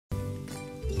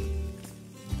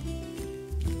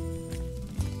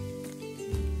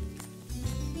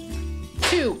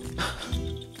2.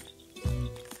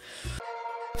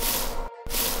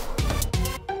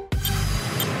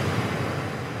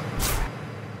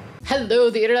 Hello,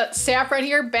 the internet. Saffron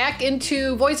here, back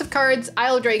into Voice of Cards,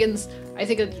 Isle of Dragons. I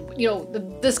think, you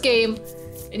know, this game.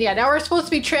 And yeah, now we're supposed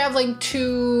to be traveling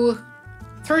to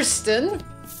Thurston,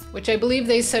 which I believe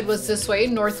they said was this way,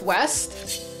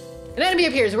 northwest. An enemy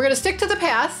appears. We're gonna stick to the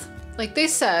path, like they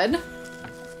said.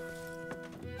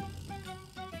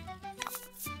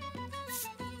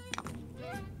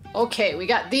 Okay, we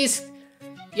got these.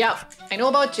 Yep, I know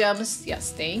about gems.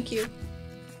 Yes, thank you.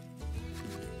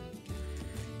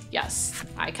 Yes,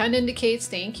 icon indicates,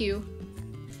 thank you.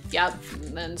 Yep,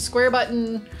 and then square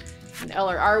button, and L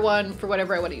or R1 for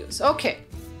whatever I want to use. Okay.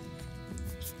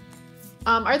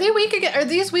 Are they weak against, are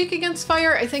these weak against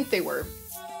fire? I think they were.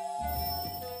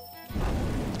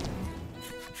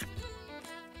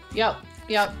 Yep,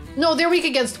 yep. No, they're weak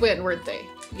against wind, weren't they?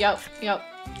 Yep, yep,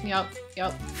 yep,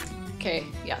 yep. Okay,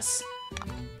 yes.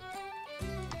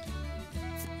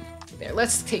 There,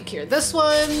 let's take care of this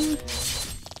one.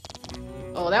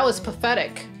 Oh, that was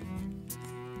pathetic.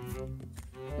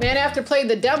 Man, after playing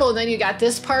the demo, and then you got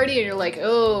this party, and you're like,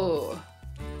 oh.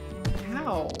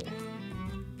 Ow.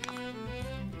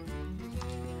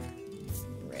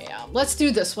 Yeah, let's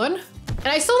do this one. And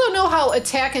I still don't know how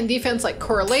attack and defense like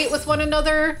correlate with one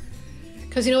another.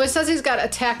 Because, you know, it says he's got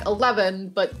attack 11,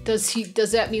 but does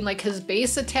that mean like his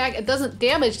base attack? It doesn't,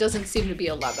 damage doesn't seem to be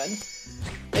 11.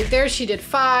 Like there she did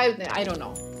 5, I don't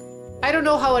know. I don't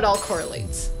know how it all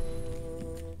correlates.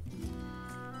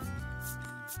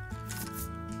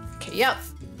 Okay, yep.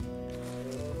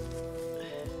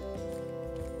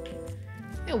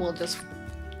 And we'll just,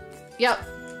 yep,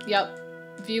 yep.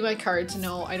 View my cards.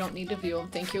 No, I don't need to view them,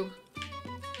 thank you.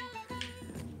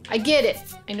 I get it.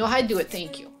 I know how to do it,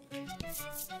 thank you.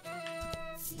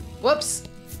 Whoops.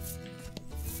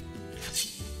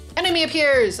 Enemy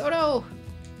appears! Oh no!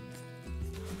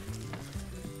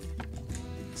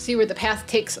 See where the path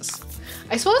takes us.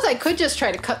 I suppose I could just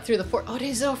try to cut through the fort. Oh,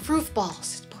 these little fruit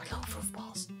balls. Poor little fruit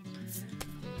balls.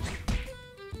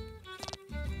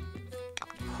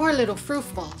 Poor little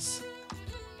fruit balls.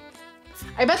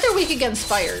 I bet they're weak against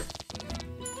fire.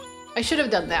 I should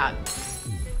have done that.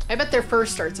 I bet their fur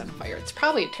starts on fire. It's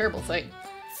probably a terrible thing.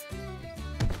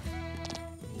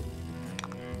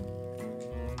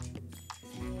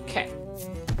 Okay.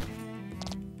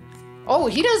 Oh,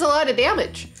 he does a lot of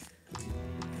damage.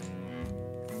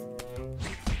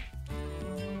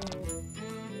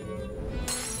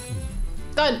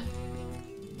 Done.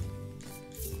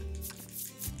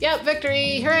 Yep,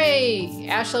 victory. Hooray.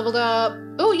 Ash leveled up.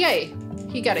 Oh, yay.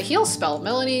 He got a heal spell.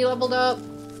 Melanie leveled up.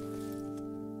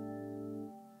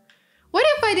 What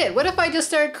if I did? What if I just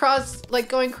started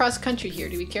going cross country here?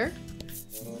 Do we care?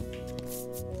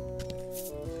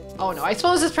 Oh no, I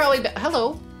suppose it's probably,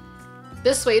 hello.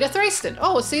 This way to Thrayston.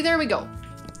 Oh, see, there we go.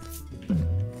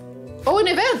 Oh, an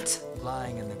event.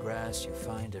 Lying in the grass, you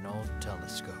find an old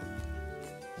telescope.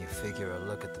 You figure a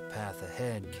look at the path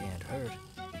ahead can't hurt,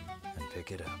 and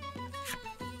pick it up.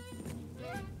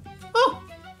 Oh.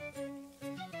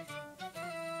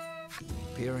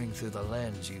 Peering through the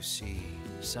lens, you see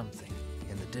something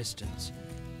in the distance,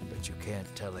 but you can't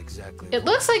tell exactly It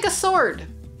looks like a sword.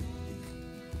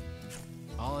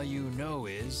 All you know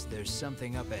is there's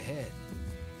something up ahead.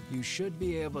 You should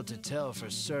be able to tell for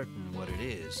certain what it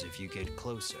is if you get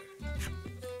closer.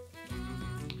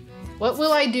 What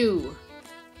will I do?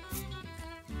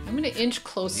 I'm gonna inch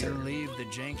closer. You leave the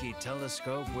janky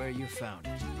telescope where you found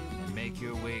it and make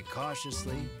your way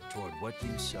cautiously toward what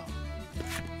you saw.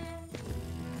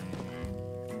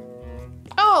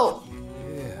 Oh!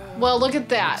 Yeah. Well, look at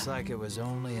that. Looks like it was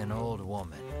only an old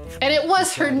woman. And it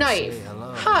was her knife.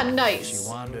 Ha, nice. She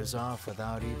wanders off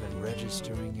without even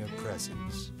registering your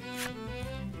presence.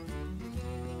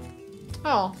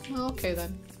 Oh, well, okay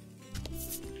then.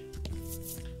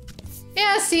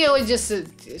 Yeah, see, it was just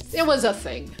it was a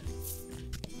thing.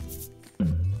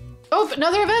 Oh,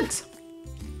 another event.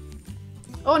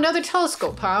 Oh, another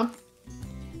telescope, huh?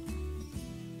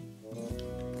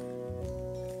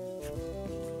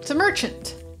 It's a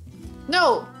merchant.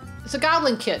 No, it's a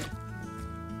goblin kid.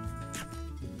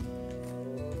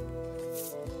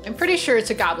 I'm pretty sure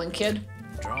it's a goblin kid.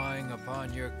 Drawing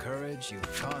upon your courage, you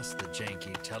toss the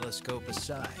janky telescope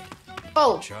aside.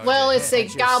 Oh, Charge well, ahead it's a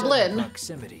as your sudden goblin.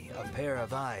 Proximity, a pair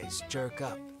of eyes jerk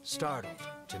up, startled,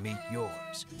 to meet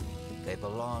yours. They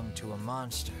belong to a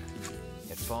monster.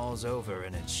 It falls over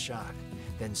in its shock,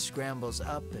 then scrambles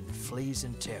up and flees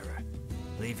in terror,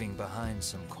 leaving behind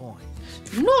some coins.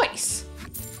 Nice!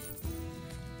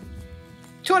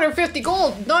 250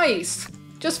 gold, nice!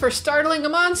 Just for startling a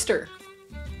monster.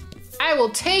 I will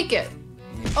take it.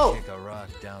 You Oh. kick a rock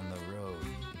down the road,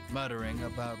 muttering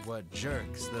about what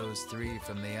jerks those three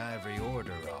from the Ivory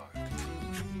Order are.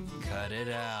 Cut it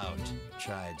out,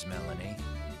 chides Melanie.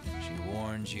 She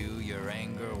warns you your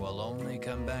anger will only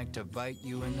come back to bite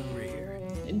you in the rear.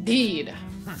 Indeed.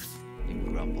 You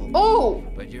grumble. Oh!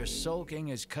 But your sulking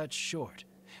is cut short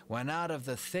when out of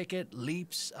the thicket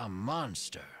leaps a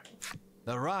monster.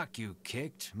 The rock you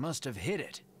kicked must have hit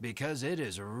it because it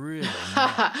is really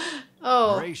mad.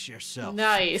 Oh, brace yourself.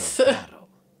 nice. For battle.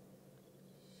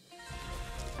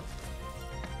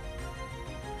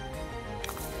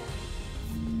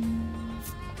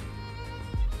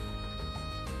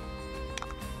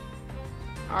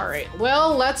 All right,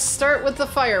 well, let's start with the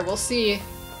fire. We'll see.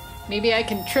 Maybe I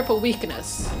can trip a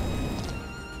weakness.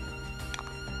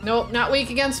 Nope, not weak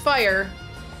against fire.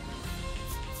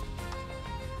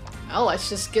 Well, let's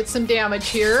just get some damage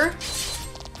here.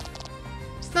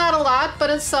 It's not a lot, but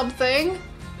it's something.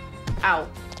 Ow.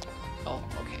 Oh,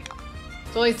 okay.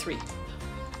 It's only 3.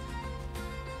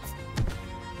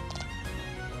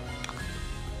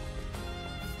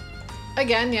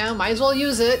 Again, yeah, might as well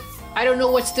use it. I don't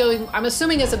know what's doing. I'm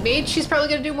assuming as a mage, she's probably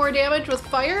gonna do more damage with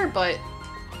fire, but...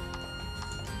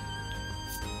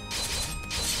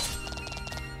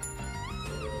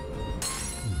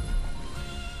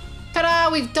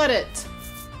 Ta-da! We've done it!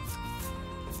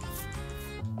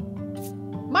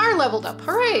 Mar leveled up.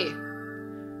 Hooray!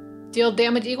 Deal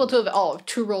damage equal to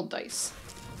 2 rolled dice.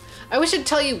 I wish I'd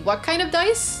tell you what kind of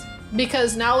dice,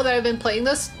 because now that I've been playing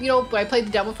this, you know, I played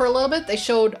the demo for a little bit, they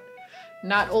showed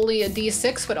not only a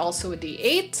D6, but also a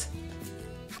D8.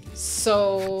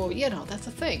 So, you know, that's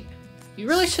a thing. You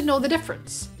really should know the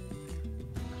difference.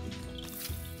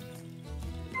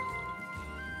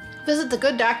 Visit the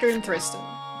good doctor in Thriston.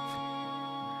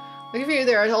 Looking for you,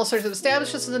 there are all sorts of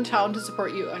establishments in town to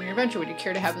support you on your adventure. Would you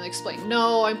care to have them explain?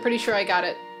 No, I'm pretty sure I got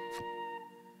it.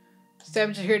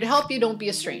 Establishments are here to help you. Don't be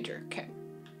a stranger. Okay.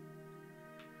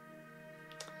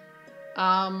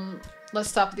 Let's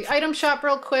stop at the item shop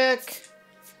real quick.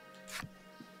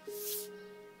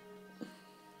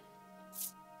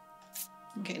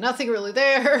 Okay, nothing really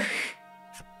there.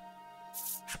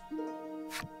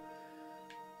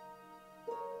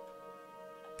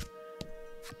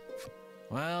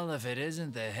 Well, if it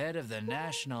isn't the head of the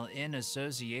National Inn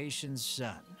Association's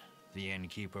son, the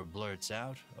innkeeper blurts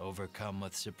out, overcome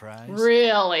with surprise.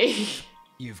 Really?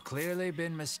 You've clearly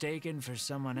been mistaken for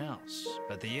someone else,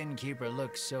 but the innkeeper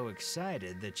looks so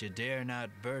excited that you dare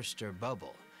not burst her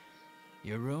bubble.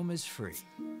 Your room is free.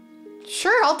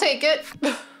 Sure, I'll take it.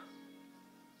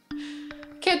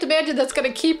 Can't imagine that's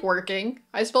gonna keep working.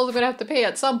 I suppose I'm gonna have to pay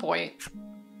at some point.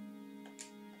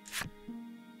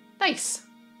 Nice.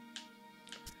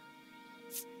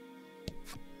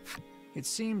 It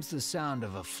seems the sound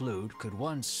of a flute could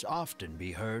once often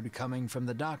be heard coming from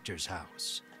the doctor's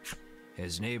house.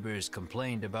 His neighbors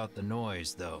complained about the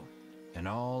noise, though, and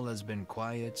all has been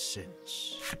quiet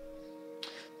since.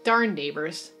 Darn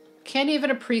neighbors. Can't even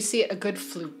appreciate a good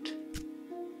flute.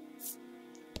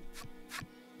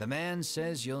 The man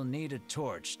says you'll need a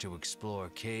torch to explore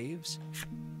caves,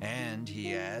 and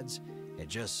he adds, it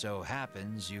just so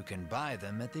happens you can buy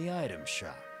them at the item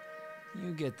shop.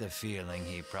 You get the feeling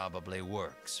he probably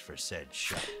works for said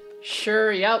shop.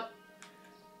 Sure, yep.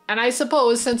 And I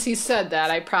suppose since he said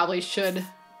that, I probably should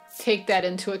take that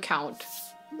into account.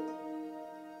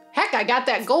 Heck, I got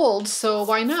that gold, so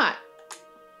why not?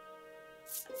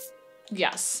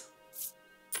 Yes.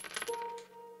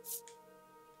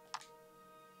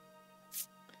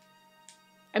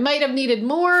 I might have needed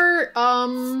more.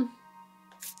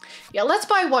 Yeah, let's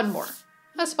buy one more.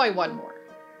 Let's buy one more.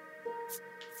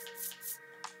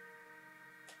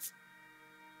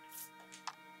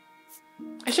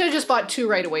 I should have just bought 2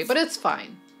 right away, but it's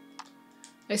fine.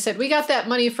 I said we got that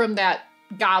money from that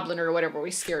goblin or whatever we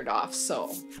scared off,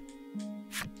 so.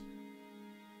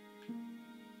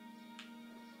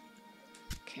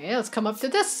 Okay, let's come up to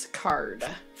this card.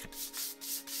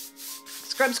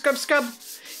 Scrub, scrub, scrub.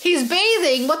 He's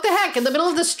bathing! What the heck? In the middle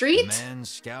of the street? The man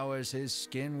scours his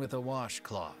skin with a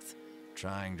washcloth,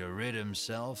 trying to rid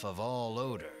himself of all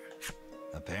odor.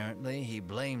 Apparently, he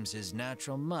blames his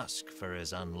natural musk for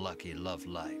his unlucky love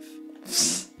life.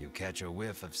 You catch a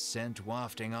whiff of scent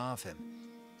wafting off him.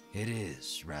 It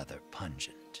is rather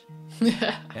pungent.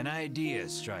 An idea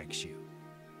strikes you.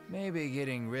 Maybe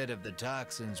getting rid of the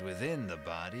toxins within the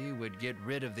body would get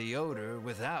rid of the odor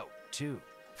without, too.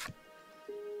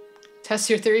 Test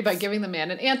your theory by giving the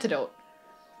man an antidote.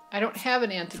 I don't have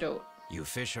an antidote. You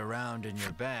fish around in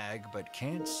your bag, but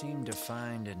can't seem to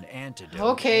find an antidote.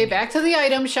 Okay, back to the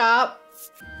item shop.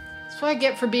 That's what I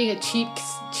get for being a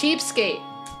cheapskate.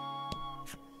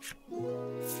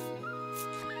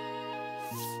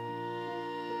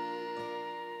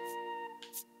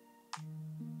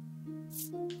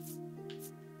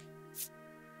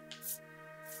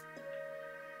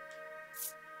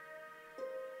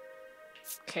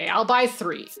 Okay, I'll buy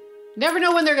 3. Never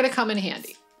know when they're going to come in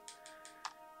handy.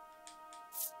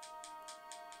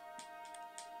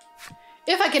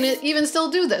 If I can even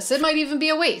still do this, it might even be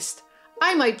a waste.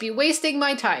 I might be wasting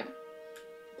my time.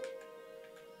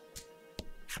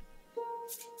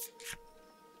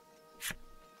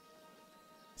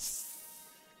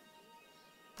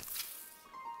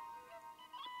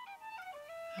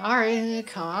 All right,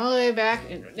 come all the way back.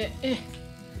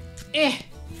 Okay,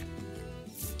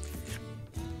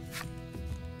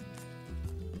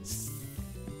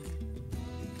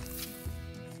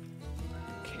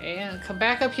 and come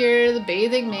back up here to the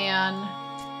bathing man.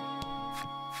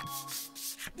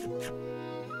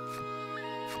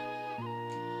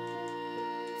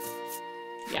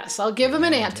 Yes, I'll give him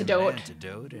an antidote.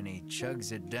 And he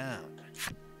chugs it down.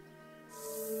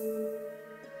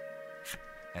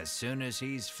 As soon as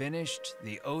he's finished,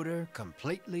 the odor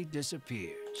completely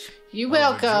disappears. You're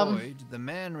welcome. Overjoyed, the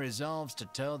man resolves to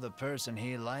tell the person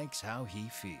he likes how he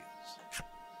feels.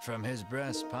 From his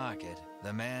breast pocket,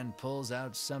 the man pulls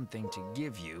out something to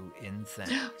give you in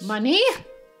thanks. Money?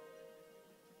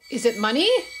 Is it money?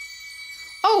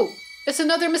 Oh, it's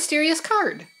another mysterious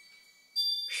card.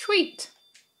 Sweet.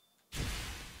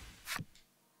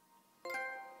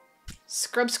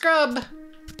 Scrub, scrub.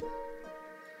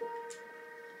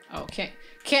 Okay,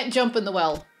 can't jump in the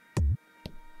well.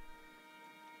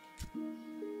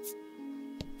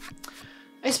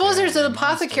 I suppose there's an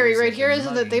apothecary right here,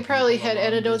 isn't it? They probably had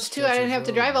antidotes too. I didn't have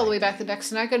to drive all the way back to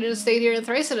Dexton. I could have just stayed here in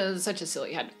Thryson, and it's such a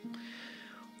silly head.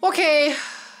 Okay.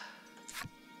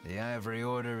 The Ivory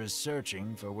Order is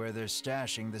searching for where they're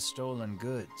stashing the stolen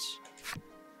goods.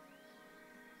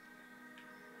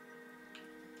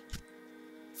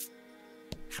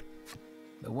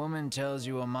 The woman tells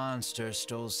you a monster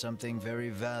stole something very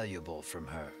valuable from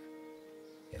her.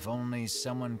 If only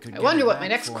someone could. I wonder what my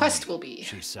next quest will be.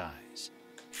 She sighs.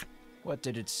 What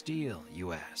did it steal,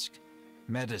 you ask?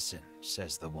 Medicine,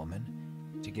 says the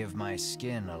woman, to give my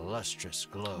skin a lustrous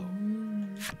glow.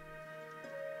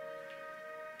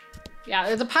 Yeah,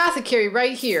 there's an apothecary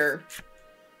right here.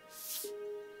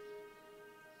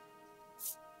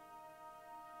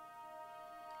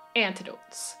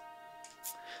 Antidotes.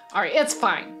 All right, it's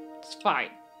fine. It's fine.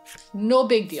 No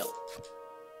big deal.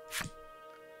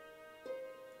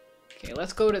 Okay,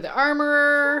 let's go to the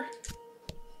armorer.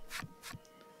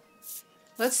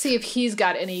 Let's see if he's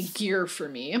got any gear for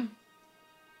me.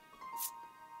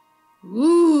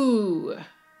 Ooh.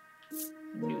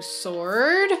 A new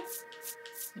sword.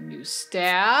 A new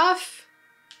staff.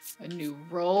 A new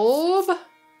robe.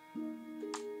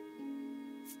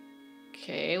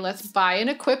 Okay, let's buy and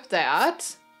equip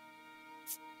that.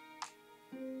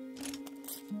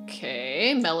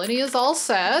 Okay, Melanie is all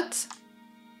set.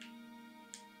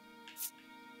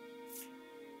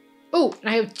 Oh, and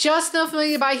I have just enough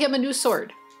money to buy him a new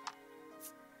sword.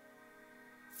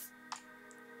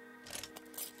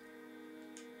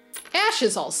 Ash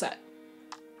is all set.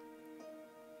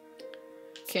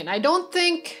 Okay, and I don't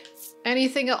think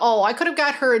anything... Oh, I could have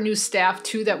got her a new staff,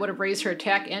 too, that would have raised her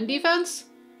attack and defense.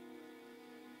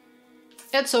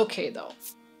 It's okay, though.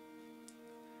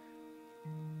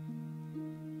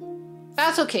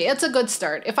 That's okay. It's a good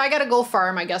start. If I gotta go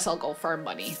farm, I guess I'll go farm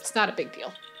money. It's not a big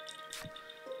deal.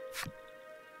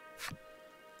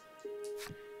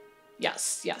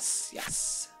 Yes, yes,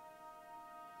 yes.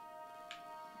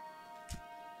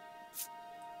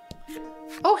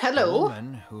 Oh, hello. A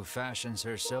woman who fashions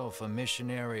herself a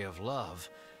missionary of love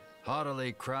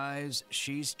haughtily cries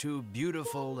she's too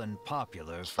beautiful and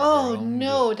popular for her own Oh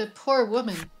no, good. the poor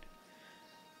woman.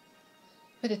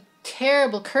 What a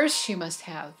terrible curse she must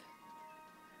have.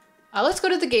 Let's go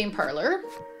to the game parlor.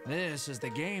 This is the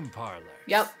game parlor.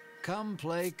 Yep. Come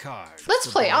play cards. Let's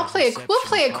play. We'll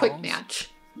play a quick match.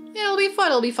 Yeah, it'll be fun.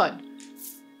 It'll be fun.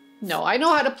 No, I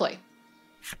know how to play.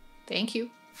 Thank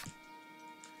you.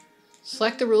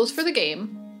 Select the rules for the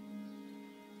game.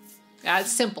 It's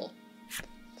simple.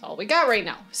 That's all we got right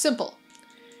now. Simple.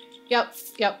 Yep,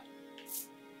 yep.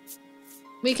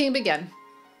 We can begin.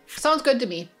 Sounds good to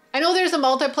me. I know there's a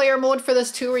multiplayer mode for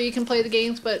this too where you can play the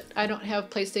games, but I don't have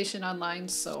PlayStation Online,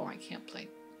 so I can't play.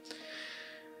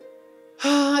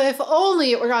 If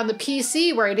only it were on the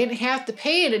PC where I didn't have to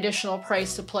pay an additional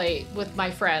price to play with my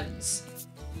friends.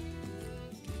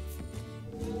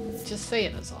 Just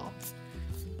saying is all.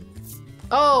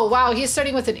 Oh, wow, he's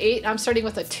starting with an 8. I'm starting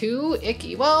with a 2.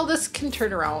 Icky. Well, this can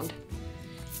turn around.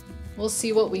 We'll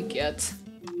see what we get.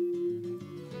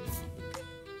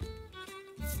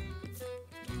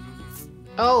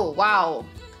 Oh, wow.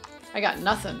 I got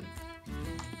nothing.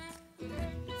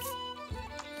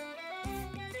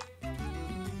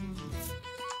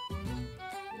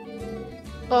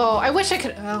 Oh, I wish I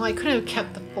could. Oh, I couldn't have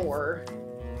kept the 4.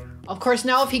 Of course,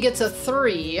 now if he gets a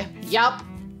 3, yep.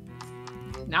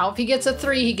 Now if he gets a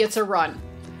 3, he gets a run.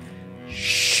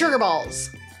 Sugar balls.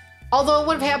 Although it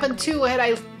would have happened too had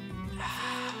I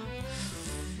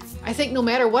think no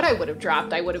matter what I would have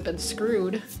dropped, I would have been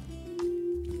screwed.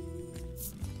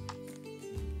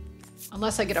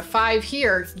 Unless I get a 5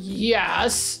 here.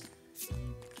 Yes!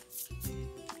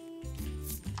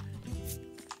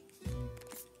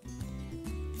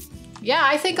 Yeah,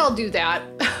 I think I'll do that.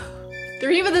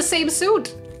 They're even the same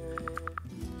suit.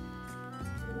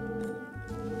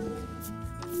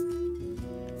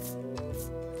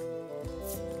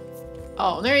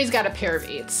 Oh, there he's got a pair of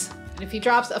 8s. And if he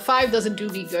drops a 5, doesn't do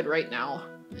me good right now.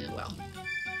 Yeah, well.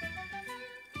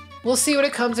 We'll see what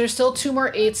it comes. There's still 2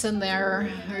 more 8s in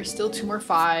there. There's still 2 more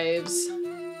 5s.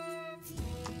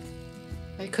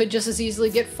 I could just as easily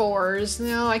get 4s.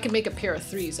 No, I can make a pair of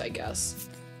 3s, I guess.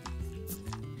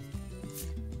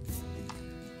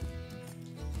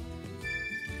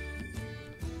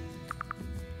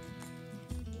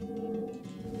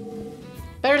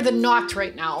 Better than not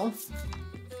right now.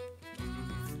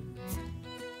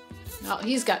 No,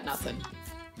 he's got nothing.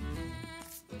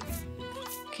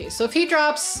 Okay, so if he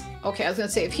drops... Okay, I was gonna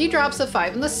say, if he drops a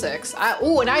 5 and the 6...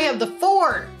 Oh, and I have the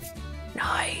 4!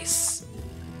 Nice!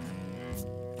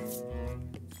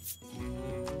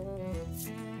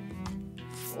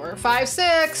 Four, 5,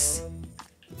 6!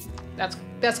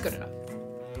 That's good enough.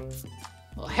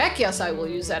 Well, heck yes, I will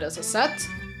use that as a set.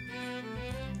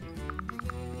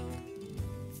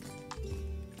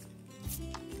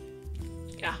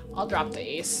 Yeah, I'll drop the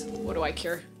ace. What do I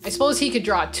care? I suppose he could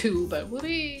draw 2, but would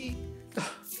he?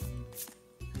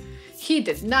 He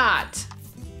did not.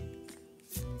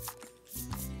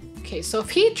 Okay, so if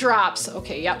he drops...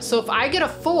 Okay, yep. So if I get a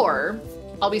 4,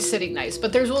 I'll be sitting nice.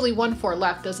 But there's only 1 4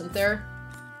 left, isn't there?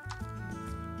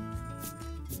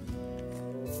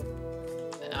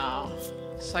 Oh,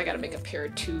 so I gotta make a pair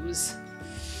of 2s.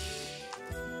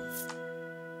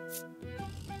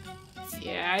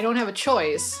 Yeah, I don't have a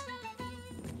choice.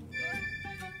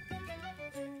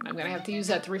 I'm gonna have to use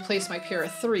that to replace my pair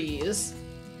of 3s.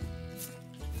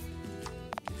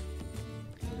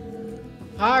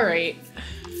 All right.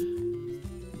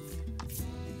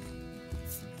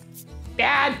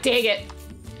 Ah, dang it.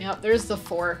 Yep, there's the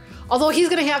 4. Although he's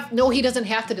gonna have... No, he doesn't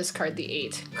have to discard the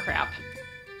 8. Crap.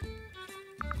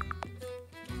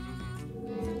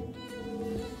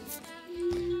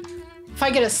 If I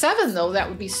get a 7, though, that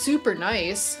would be super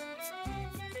nice.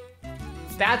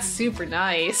 That's super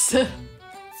nice.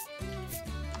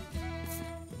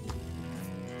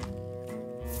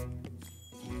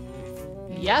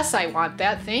 Yes, I want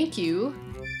that. Thank you.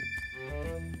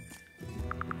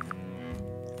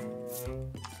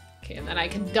 Okay, and then I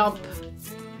can dump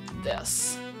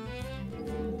this.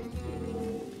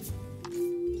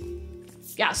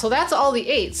 Yeah, so that's all the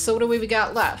 8s. So what do we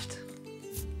got left?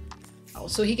 Oh,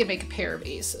 so he can make a pair of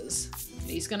aces.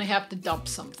 He's gonna have to dump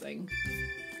something.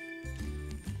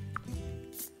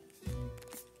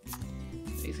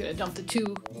 He's gonna dump the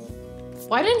 2.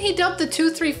 Why didn't he dump the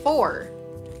 2, 3, 4?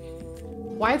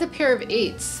 Why the pair of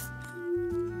 8s?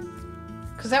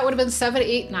 Because that would have been 7,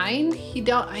 8, 9. He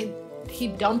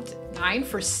dumped 9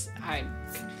 for... I'm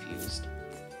confused.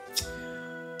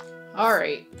 All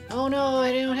right. Oh no,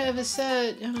 I don't have a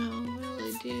set. Oh, what will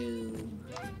I do?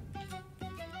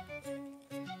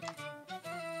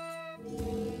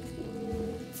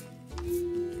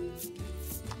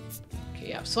 Okay,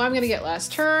 yeah. So I'm gonna get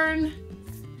last turn.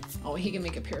 Oh, he can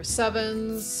make a pair of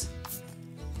 7s.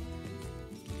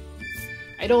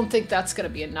 I don't think that's gonna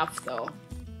be enough though.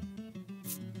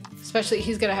 Especially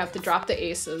he's gonna have to drop the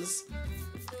aces.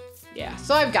 Yeah,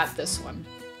 so I've got this one.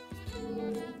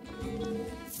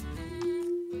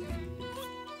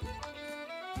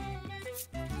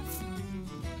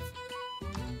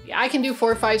 Yeah, I can do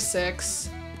 4, 5, 6.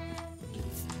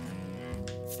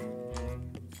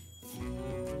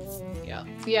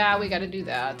 Yeah, we gotta do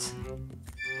that.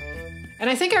 And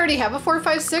I think I already have a 4,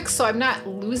 5, 6, so I'm not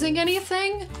losing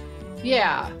anything.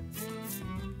 Yeah.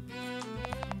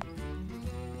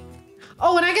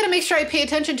 Oh, and I gotta make sure I pay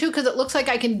attention too, because it looks like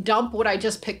I can dump what I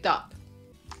just picked up.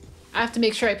 I have to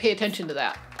make sure I pay attention to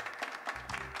that.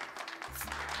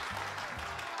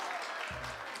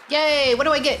 Yay, what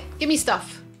do I get? Give me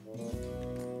stuff.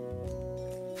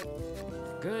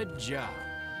 Good job.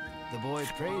 The boy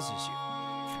praises you.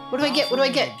 What do I get? What do I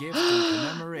get?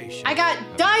 I got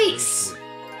dice!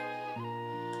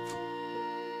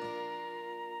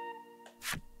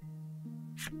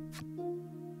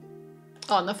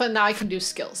 Oh, and now I can do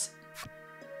skills.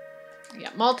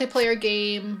 Yeah, multiplayer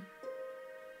game.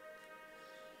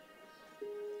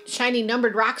 Shiny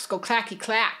numbered rocks go clacky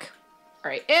clack.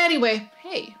 Alright, anyway.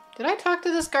 Hey, did I talk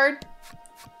to this guard?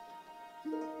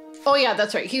 Oh yeah,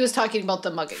 that's right. He was talking about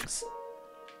the muggings.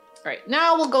 Alright,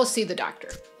 now we'll go see the doctor.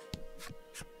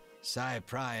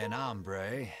 Cyprian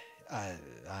Ombre,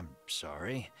 I'm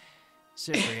sorry,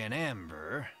 Cyprian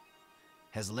Amber,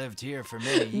 has lived here for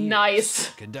many years.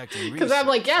 Nice. Conducting research. Because I'm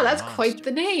like, yeah, on that's monsters. quite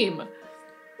the name.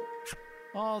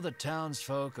 All the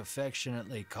townsfolk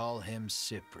affectionately call him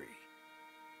Cypri.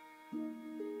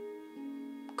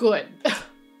 Good. If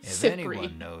Cypri.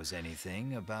 anyone knows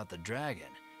anything about the dragon,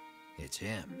 it's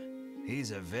him.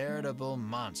 He's a veritable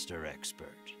monster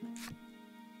expert.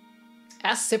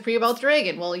 Ask Cypri about the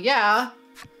dragon. Well, yeah.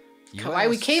 You Why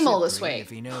we ask came all this Cypri way. if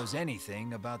he knows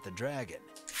anything about the dragon.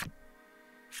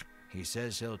 He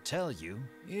says he'll tell you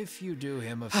if you do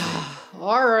him a favor.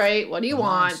 Alright, what do you The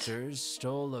want? monsters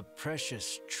stole a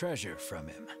precious treasure from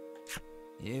him.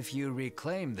 If you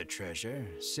reclaim the treasure,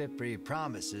 Cypri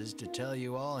promises to tell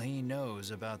you all he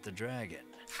knows about the dragon.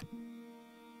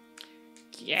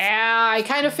 Yeah, I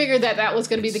kind of figured that that was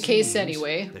going to be the case Seems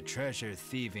anyway. The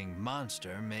treasure-thieving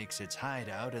monster makes its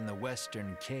hideout in the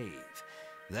western cave.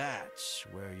 That's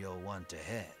where you'll want to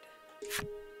head.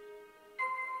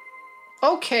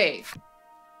 Okay.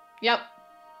 Yep.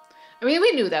 I mean,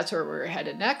 we knew that's where we were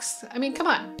headed next. I mean, come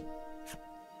on.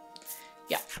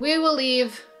 Yeah, we will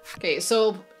leave. Okay,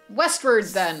 so westward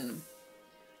then.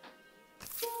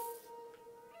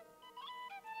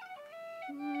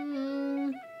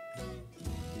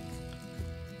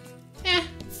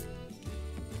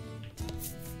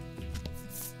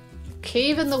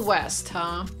 Cave in the west,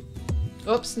 huh?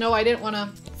 Oops, no, I didn't want to.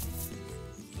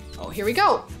 Oh, here we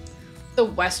go. The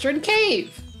Western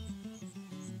Cave.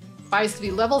 Buys to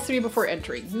be level 3 before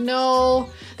entering. No,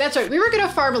 that's right. We were going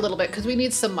to farm a little bit because we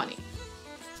need some money.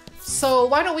 So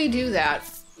why don't we do that?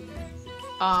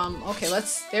 Okay,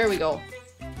 there we go.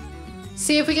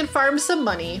 See if we can farm some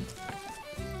money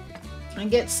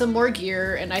and get some more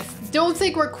gear. And I don't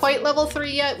think we're quite level 3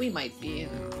 yet. We might be.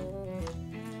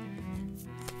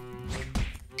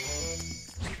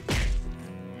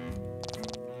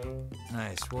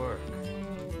 Nice work.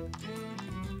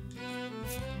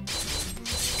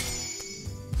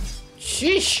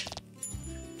 Sheesh!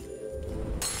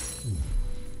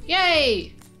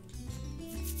 Yay!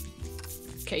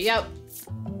 Okay, yep.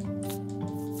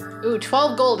 Ooh,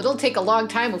 12 gold. It'll take a long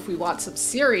time if we want some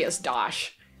serious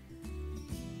dosh.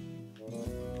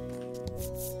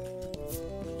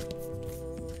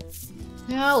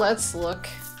 Now let's look.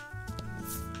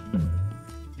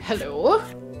 Hello?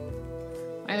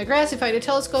 And the grass, if I had a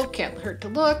telescope, can't hurt to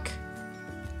look.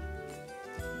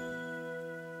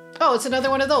 Oh, it's another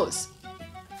one of those.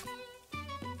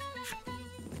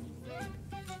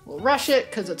 We'll rush it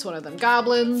because it's one of them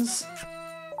goblins.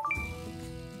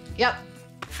 Yep.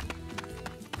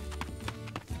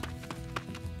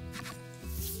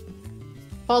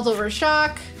 Falls over a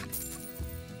shock.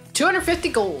 250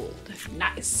 gold.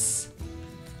 Nice.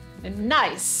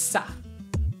 Nice.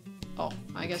 Oh,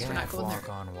 I guess we're not going there. Walk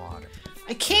on water.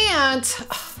 I can't.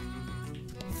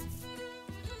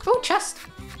 Oh, chest.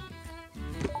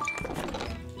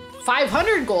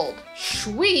 500 gold.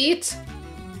 Sweet.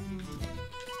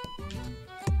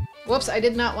 Whoops, I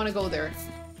did not want to go there.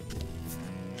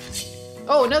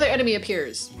 Oh, another enemy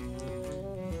appears.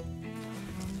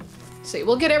 See,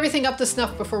 we'll get everything up to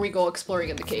snuff before we go exploring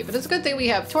in the cave. But it's a good thing we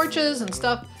have torches and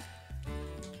stuff.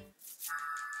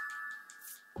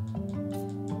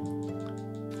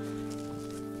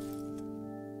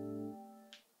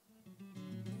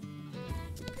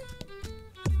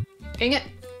 Dang it.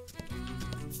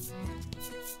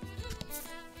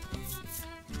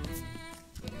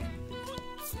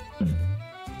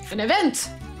 An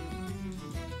event!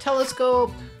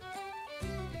 Telescope.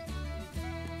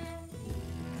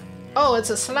 Oh,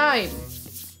 it's a slime.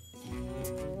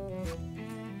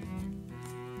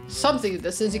 Something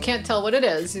this is, you can't tell what it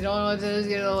is. You don't know what it is,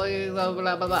 you know, blah,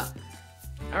 blah, blah,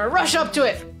 blah. Rush up to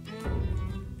it!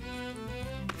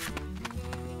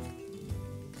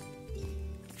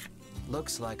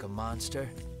 Looks like a monster,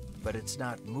 but it's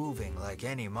not moving like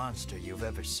any monster you've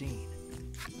ever seen.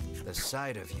 The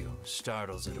sight of you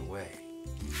startles it away.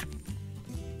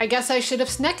 I guess I should have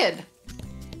sneaked.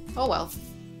 Oh well.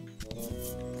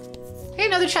 Hey,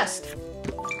 another chest.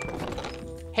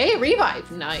 Hey,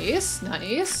 revive. Nice,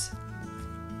 nice.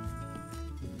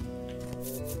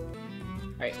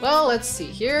 Alright, well, let's see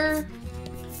here.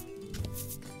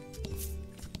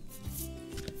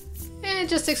 And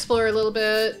just explore a little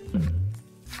bit.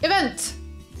 Event!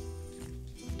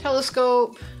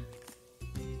 Telescope.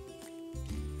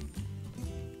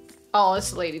 Oh,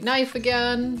 it's the lady knife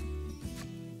again.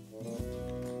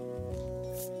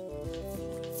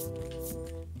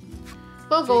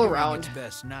 We'll go Figuring around. It's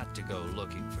best not to go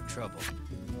looking for trouble.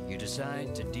 You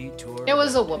decide to detour. It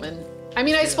was a woman. I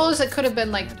mean, I suppose it could have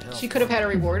been like, she could have had a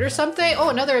reward or something. Oh,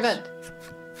 another event.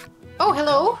 Oh,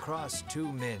 hello. Across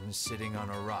two men sitting on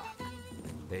a rock.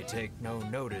 They take no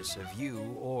notice of you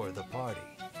or the party,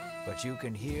 but you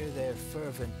can hear their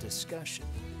fervent discussion.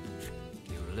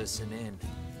 You listen in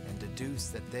and deduce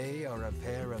that they are a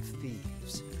pair of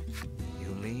thieves. You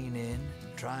lean in,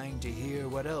 trying to hear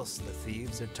what else the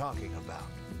thieves are talking about.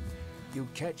 You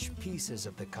catch pieces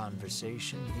of the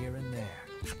conversation here and there.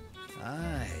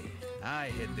 I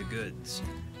hid the goods.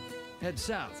 Head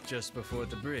south just before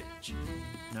the bridge.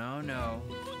 No,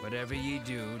 whatever ye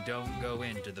do, don't go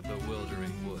into the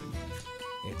bewildering wood.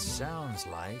 It sounds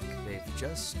like they've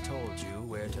just told you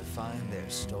where to find their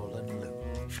stolen loot.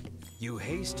 You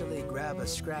hastily grab a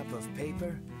scrap of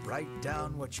paper, write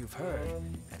down what you've heard,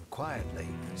 and quietly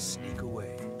sneak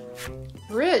away.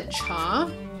 Bridge, huh?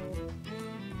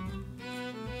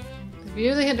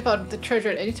 View the hint about the treasure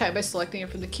at any time by selecting it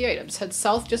from the key items. Head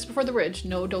south just before the bridge.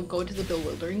 No, don't go into the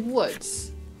bewildering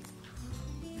woods.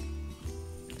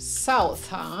 South,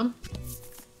 huh?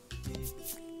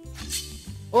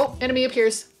 Oh, enemy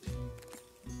appears.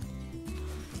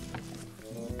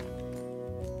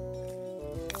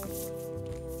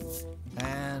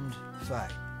 And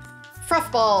fight. Fruff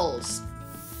balls.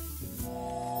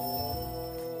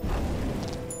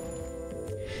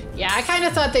 Yeah, I kind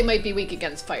of thought they might be weak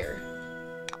against fire.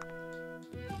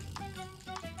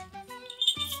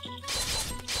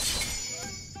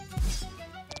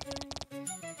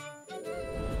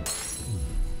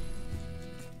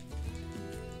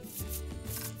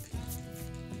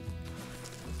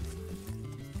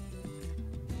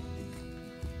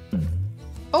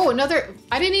 Oh, another...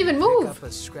 I didn't even move! Pick up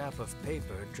a scrap of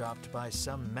paper dropped by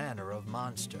some manner of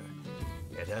monster.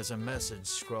 It has a message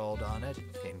scrawled on it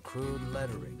in crude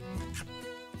lettering.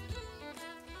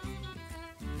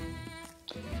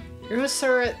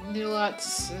 Urusaret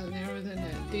Nilots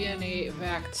DNA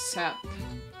Vact Sap.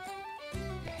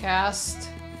 Past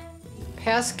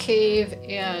cave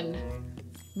and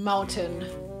mountain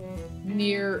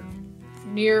near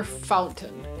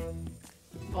fountain.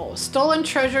 Oh, stolen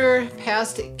treasure,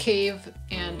 past cave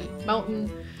and mountain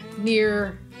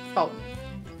near fountain.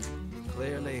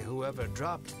 Clearly, whoever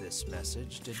dropped this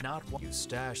message did not want you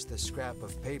stash the scrap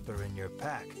of paper in your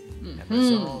pack and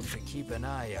resolve to keep an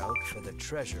eye out for the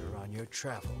treasure on your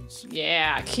travels.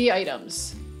 Yeah, key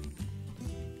items.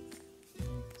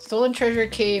 Stolen treasure,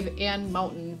 cave and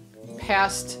mountain,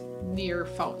 past near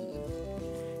fountain.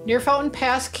 Near fountain,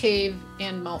 past cave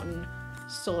and mountain,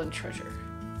 stolen treasure.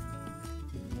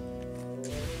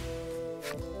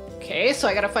 Okay, so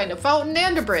I gotta find a fountain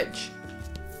and a bridge.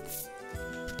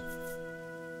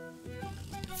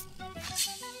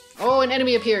 Oh, an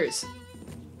enemy appears.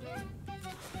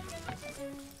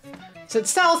 It said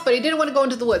south, but he didn't want to go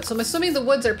into the woods. So I'm assuming the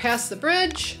woods are past the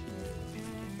bridge.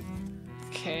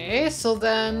 Okay, so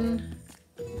then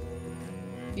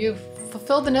you've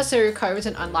fulfilled the necessary requirements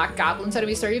and unlock goblins,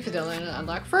 enemy starting to and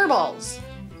unlock furballs.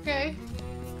 Okay.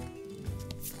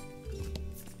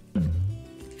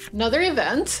 Another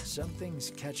event.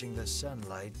 Something's catching the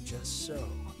sunlight just so.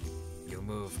 You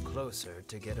move closer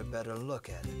to get a better look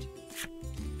at it.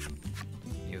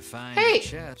 You find a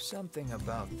chest. Something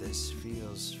about this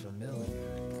feels familiar.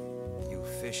 You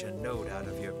fish a note out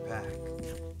of your pack.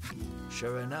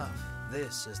 Sure enough,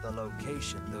 this is the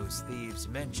location those thieves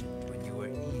mentioned when you were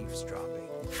eavesdropping.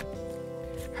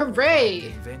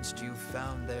 Hooray! Convinced you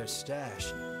found their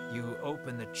stash, you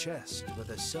open the chest with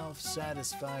a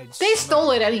self-satisfied They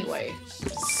stole it anyway.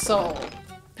 So...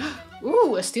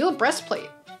 Ooh, a steel breastplate.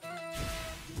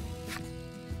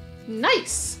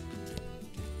 Nice!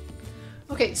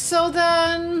 Okay, so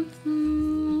then...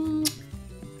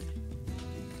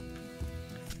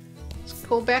 let's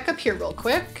go back up here real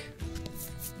quick.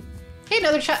 Hey,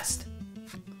 another chest.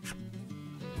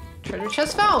 Treasure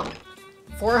chest found.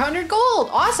 400 gold.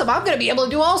 Awesome, I'm gonna be able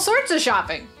to do all sorts of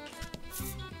shopping.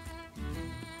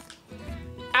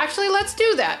 Actually, let's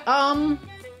do that.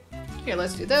 Here,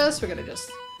 let's do this. We're gonna just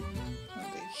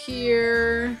move it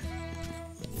here.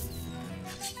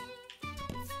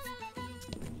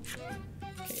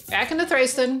 Okay, back into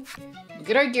Thrasten. We'll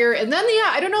get our gear, and then yeah,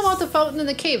 I don't know about the fountain in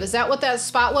the cave. Is that what that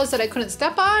spot was that I couldn't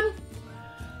step on?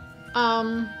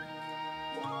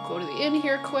 Go to the inn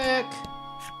here quick.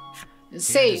 And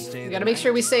save. We gotta make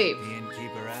sure we save. The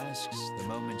innkeeper asks the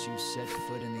moment you set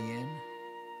foot in the inn.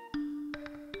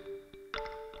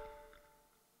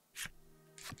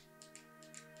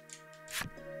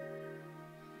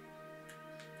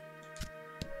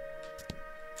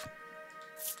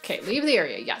 Okay, leave the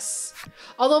area, yes.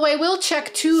 Although I will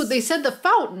check too, they said the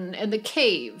fountain and the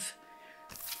cave.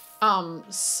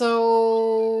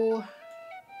 So...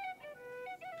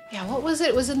 yeah, what was it?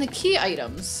 It was in the key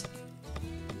items.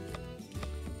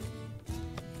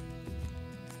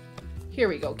 Here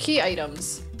we go, key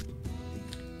items.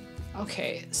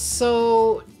 Okay,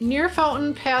 so near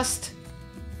fountain, past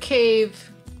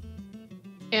cave,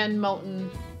 and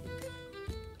mountain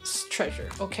treasure.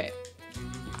 Okay.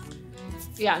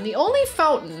 Yeah, and the only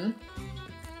fountain...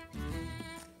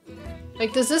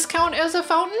 like, does this count as a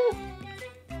fountain?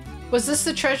 Was this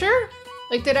the treasure?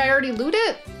 Like, did I already loot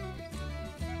it?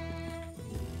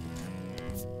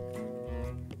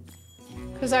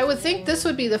 Because I would think this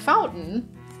would be the fountain.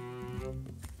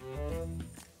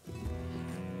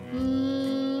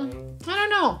 I don't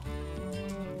know.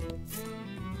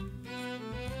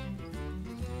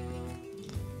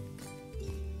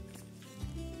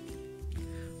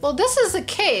 Well, this is a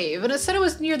cave, and it said it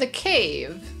was near the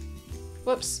cave.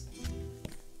 Whoops.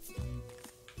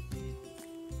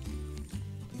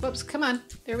 Whoops, come on.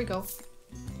 There we go.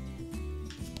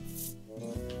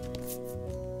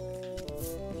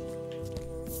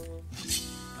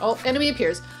 Oh, enemy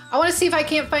appears. I want to see if I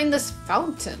can't find this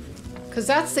fountain. Because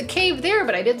that's the cave there,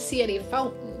 but I didn't see any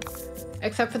fountain.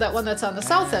 Except for that one that's on the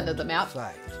south end of the map.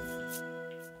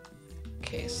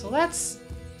 Okay, so that's...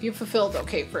 you fulfilled.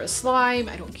 Okay, for a slime,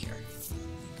 I don't care.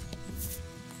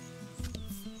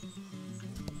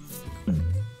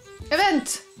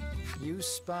 Event! You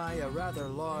spy a rather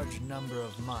large number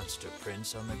of monster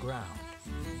prints on the ground.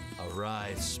 A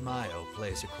wry smile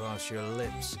plays across your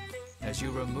lips as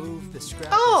you remove the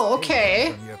scrap of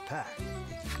paper from your pack.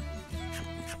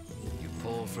 You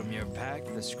pull from your pack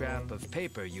the scrap of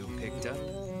paper you picked up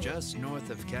just north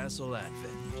of Castle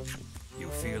Advent. You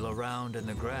feel around in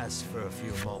the grass for a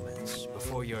few moments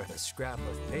before your scrap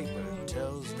of paper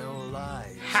tells no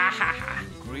lies. Ha ha ha.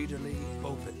 You greedily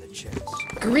open the chest.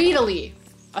 Greedily.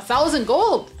 1,000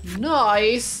 gold.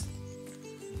 Nice.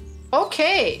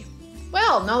 Okay.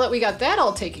 Well, now that we got that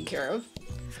all taken care of,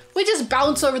 we just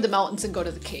bounce over the mountains and go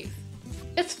to the cave.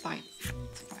 It's fine.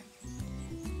 It's fine.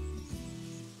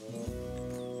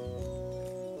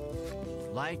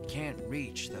 Light can't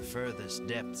reach the furthest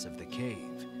depths of the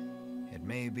cave. It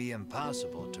may be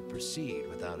impossible to proceed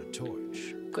without a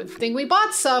torch. Good thing we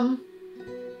bought some.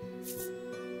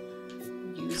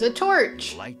 Use a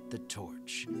torch. Light the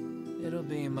torch. It'll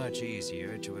be much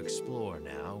easier to explore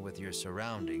now with your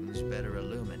surroundings better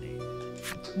illuminated.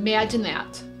 Imagine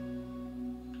that.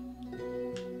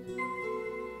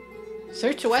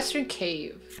 Search a western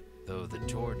cave. Though the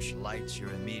torch lights your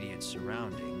immediate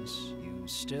surroundings, you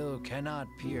still cannot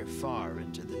peer far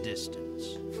into the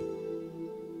distance.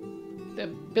 The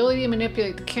ability to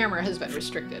manipulate the camera has been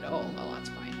restricted. Oh, well, that's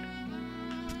fine.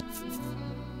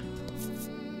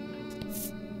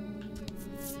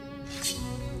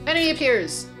 Enemy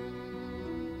appears.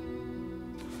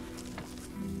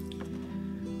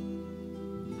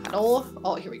 Huddle.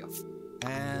 Oh, here we go.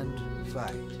 And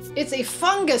fight. It's a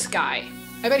fungus guy.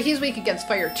 I bet he's weak against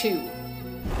fire too.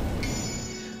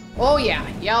 Oh yeah,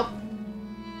 yep.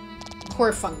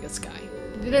 Poor fungus guy.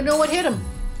 Didn't know what hit him.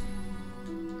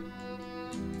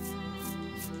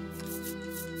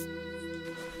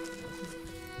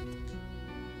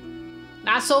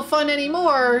 Not so fun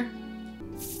anymore.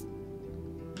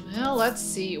 Well, let's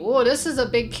see. Whoa, this is a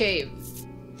big cave.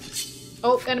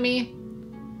 Oh, enemy.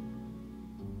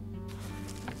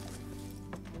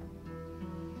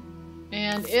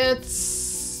 And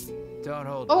it's... Don't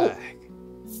hold back.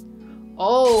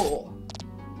 Oh.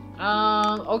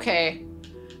 Okay.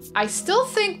 I still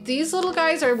think these little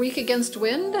guys are weak against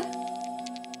wind.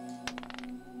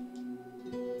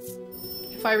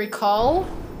 If I recall.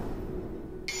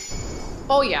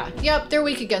 Oh yeah, yep, they're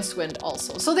weak against wind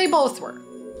also. So they both were.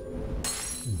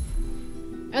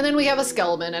 And then we have a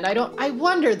skeleton, and I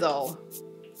wonder though.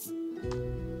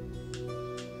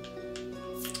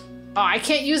 Oh, I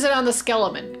can't use it on the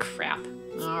skeleton. Crap.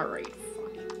 Alright,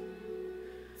 fine.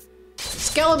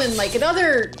 Skeleton, like in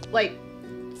other, like,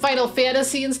 Final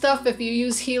Fantasy and stuff, if you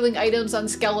use healing items on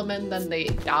skeleton, then they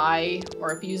die.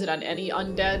 Or if you use it on any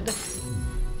undead,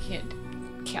 you can't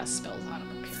cast spells on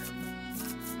them, apparently.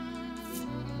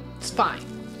 It's fine.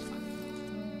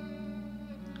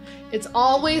 It's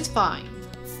always fine.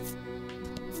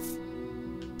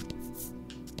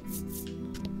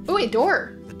 Ooh, a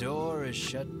door. The door is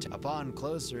shut. Upon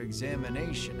closer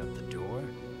examination of the door,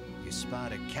 you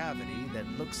spot a cavity that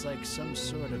looks like some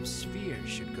sort of sphere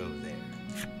should go there.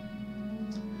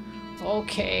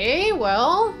 Okay,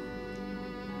 well.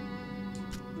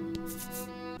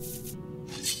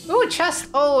 Ooh, a chest.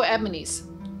 Oh, ebony's.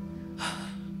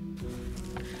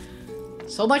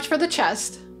 So much for the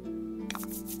chest.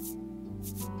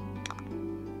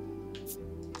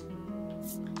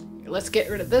 Let's get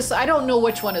rid of this. I don't know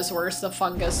which one is worse, the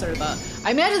fungus or the...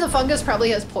 I imagine the fungus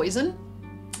probably has poison.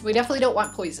 We definitely don't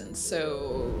want poison,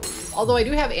 so... Although I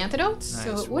do have antidotes, Nice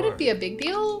so it work. wouldn't be a big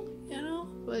deal, you know,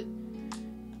 but...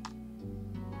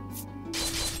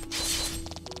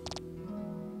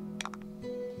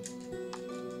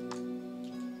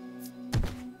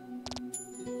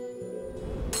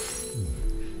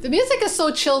 The music is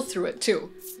so chill through it, too.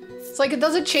 It's like it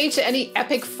doesn't change to any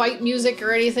epic fight music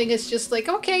or anything. It's just like,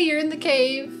 okay, you're in the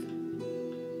cave.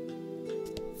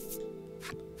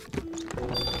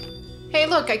 Hey,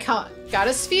 look, I got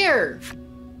a sphere.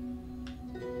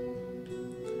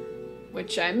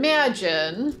 Which I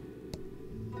imagine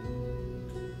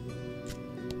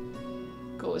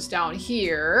goes down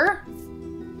here.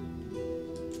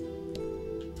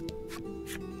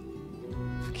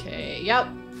 Okay, yep.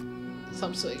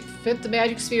 So you fit the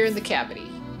magic sphere in the cavity.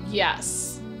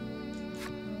 Yes.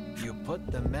 You put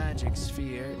the magic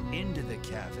sphere into the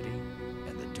cavity,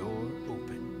 and the door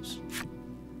opens.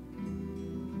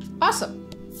 Awesome.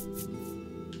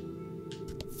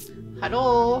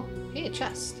 Hello. Hey, a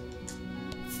chest.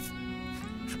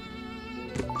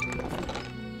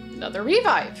 Another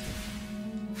revive.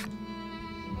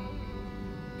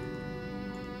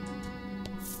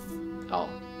 Oh.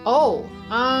 Oh.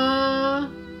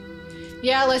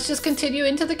 Yeah, let's just continue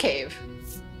into the cave.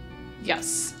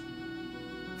 Yes.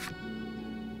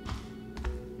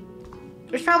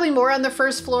 There's probably more on the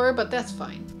first floor, but that's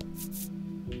fine.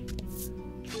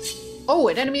 Oh,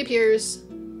 an enemy appears.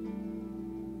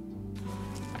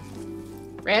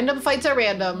 Random fights are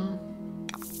random.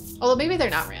 Although maybe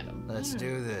they're not random. Let's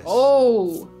do this.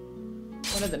 Oh!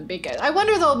 One of them big guys. I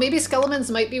wonder though, maybe skeletons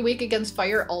might be weak against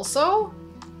fire also?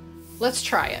 Let's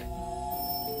try it.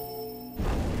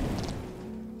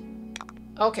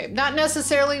 Okay, not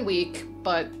necessarily weak,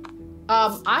 but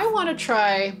I want to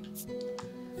try...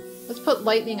 Let's put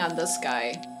lightning on this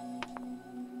guy.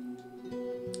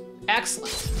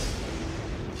 Excellent.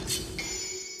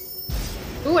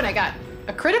 Ooh, and I got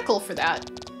a critical for that.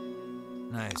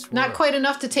 Nice work. Not quite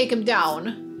enough to take him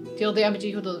down. Deal damage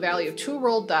equal to the value of 2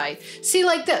 rolled die. See,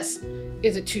 like this.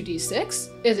 Is it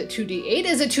 2d6? Is it 2d8?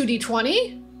 Is it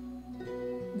 2d20?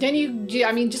 Then you,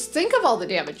 I mean, just think of all the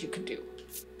damage you could do.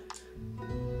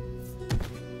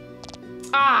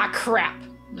 Ah, crap.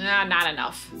 Nah, not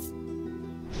enough.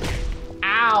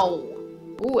 Ow.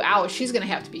 Ooh, ow, she's gonna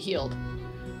have to be healed.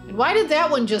 And why did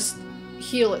that one just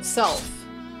heal itself?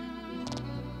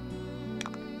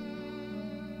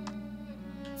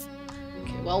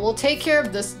 Okay, well, we'll take care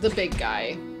of this, the big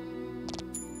guy.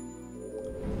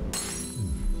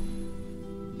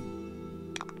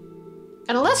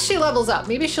 And unless she levels up,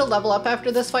 maybe she'll level up after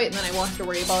this fight and then I won't have to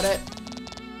worry about it.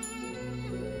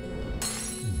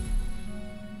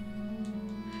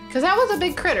 Because that was a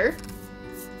big critter.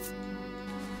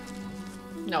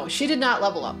 No, she did not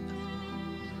level up.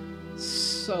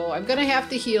 So I'm gonna have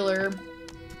to heal her.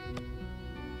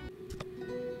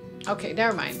 Okay,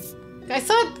 never mind. I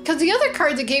thought, because the other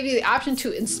cards it gave you the option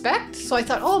to inspect, so I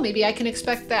thought, oh, maybe I can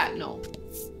expect that. No.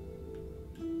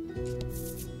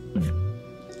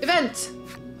 Event!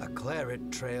 A claret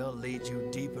trail leads you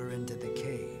deeper into the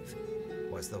cave.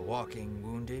 Was the walking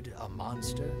wounded a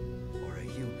monster or a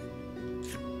human?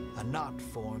 A knot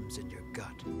forms in your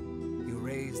gut. You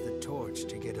raise the torch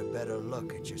to get a better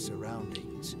look at your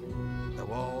surroundings. The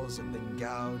walls have been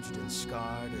gouged and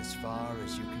scarred as far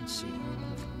as you can see.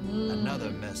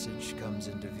 Another message comes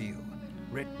into view,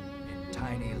 written in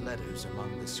tiny letters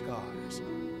among the scars.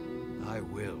 I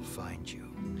will find you.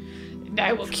 And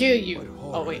I will kill you.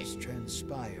 What Oh, wait. horrors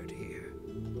transpired here?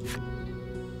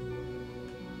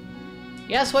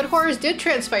 Yes, what horrors did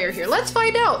transpire here? Let's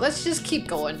find out. Let's just keep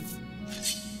going.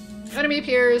 Enemy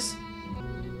appears.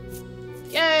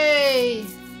 Yay!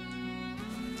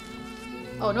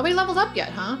 Oh, nobody leveled up yet,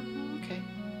 huh? Okay.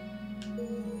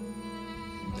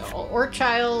 Oh, or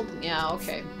child. Yeah,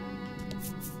 okay.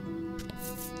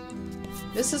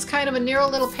 This is kind of a narrow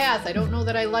little path. I don't know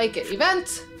that I like it.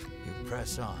 Event! You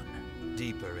press on,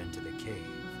 deeper into the cave.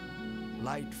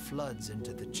 Light floods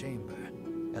into the chamber,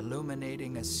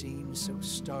 illuminating a scene so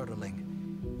startling,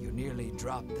 you nearly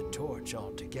drop the torch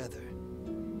altogether.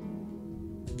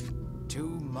 2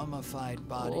 mummified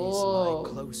bodies lie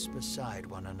close beside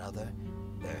one another,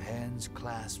 their hands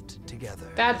clasped together.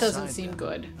 That doesn't Beside seem them,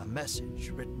 good. A message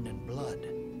written in blood.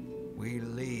 We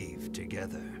leave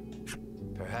together.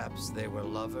 Perhaps they were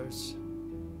lovers?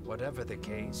 Whatever the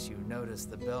case, you notice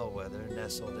the bellwether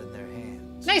nestled in their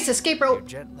hands. Nice escape You rope.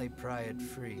 gently pry it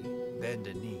free, bend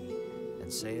a knee, and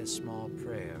and say a small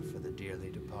prayer for the dearly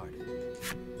departed.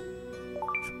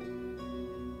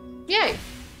 Yay!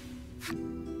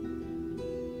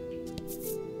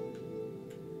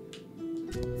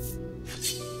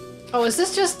 Oh, is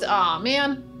this just... Aw,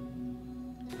 man.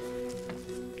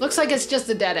 Looks like it's just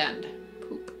a dead end.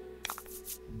 Poop.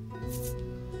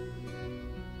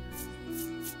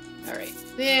 Alright.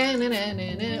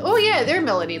 Oh yeah, their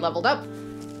melody leveled up.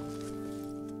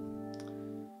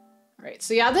 Alright,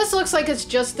 so yeah, this looks like it's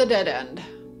just the dead end.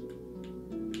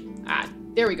 Ah,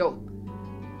 there we go.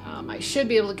 I should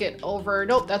be able to get over...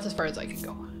 Nope, that's as far as I can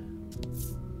go.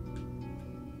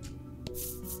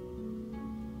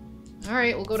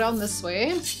 Alright, we'll go down this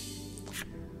way.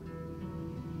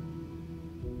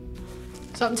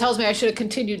 Something tells me I should have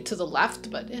continued to the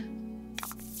left, but...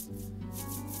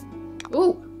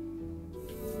 Ooh!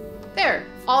 There,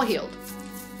 all healed.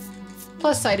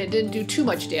 Plus side, it didn't do too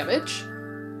much damage.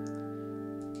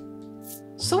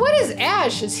 So what is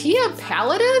Ash? Is he a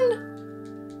paladin?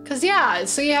 Because yeah,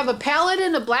 so you have a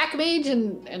paladin, a black mage,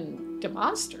 and a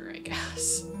monster, I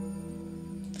guess.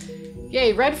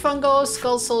 Yay, red fungo,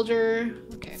 skull soldier.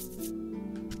 Okay.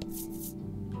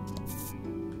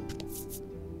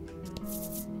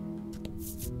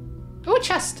 Ooh,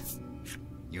 chest.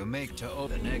 You make to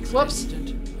open the next Whoops.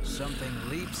 instant. Something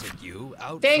leaps at you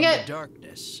out Dang from it. the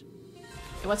darkness.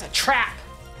 It was a trap.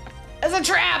 It's a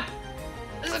trap.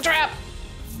 It's a trap.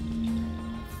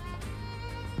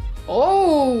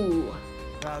 Oh.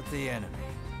 Rout the enemy.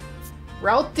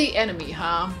 Rout the enemy,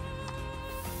 huh?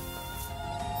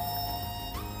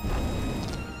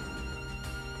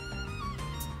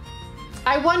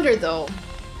 I wonder though.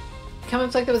 Come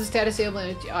inflicted with a status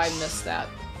ailment. Oh, I missed that.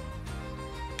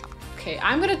 Okay,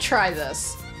 I'm gonna try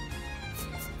this.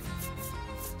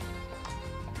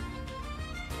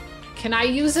 Can I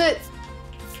use it?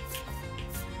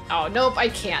 Oh, nope, I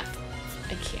can't.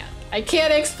 I can't. I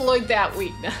can't exploit that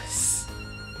weakness.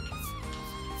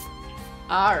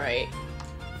 Alright.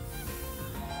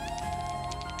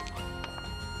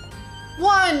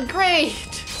 1,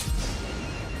 great!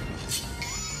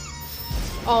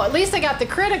 Oh, at least I got the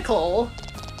critical.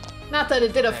 Not that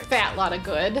it did a fat lot of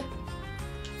good.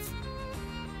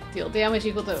 Deal damage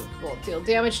equal to... Well, deal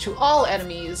damage to all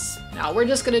enemies. Now, we're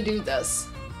just gonna do this.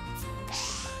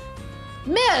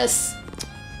 Miss!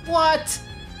 What?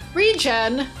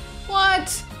 Regen?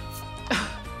 What?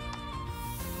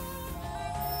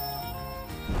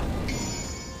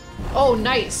 Oh,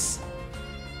 nice.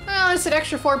 Well, it's an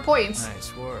extra 4 points.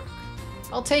 Nice work.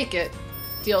 I'll take it.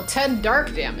 Deal 10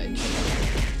 dark damage.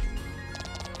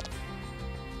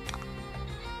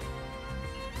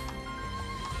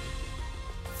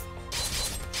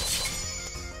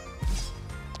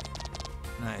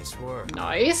 Nice work.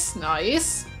 Nice,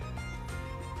 nice.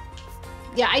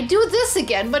 Yeah, I do this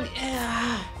again, but...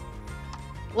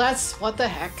 let's... What the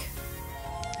heck?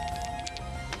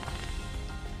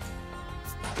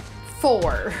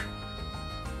 4.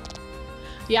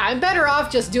 Yeah, I'm better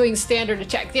off just doing standard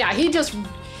attack. Yeah, he just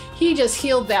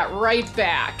healed that right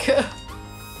back.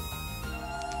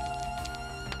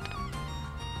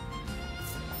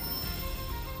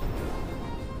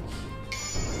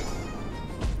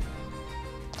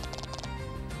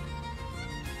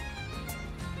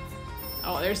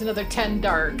 Oh, there's another 10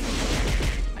 dark.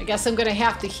 I guess I'm gonna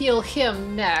have to heal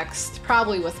him next,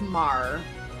 probably with Mar.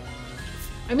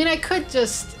 I mean, I could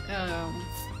just...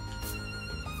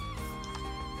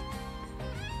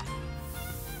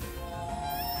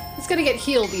 He's gonna get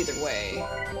healed either way.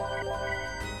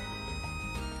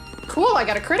 Cool, I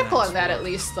got a critical on that at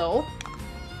least, though.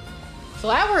 So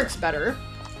that works better.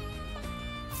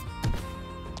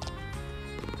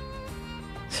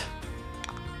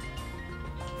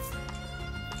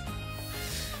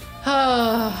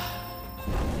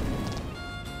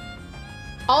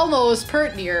 Almost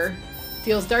Pertnir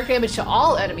deals dark damage to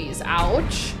all enemies.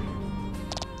 Ouch.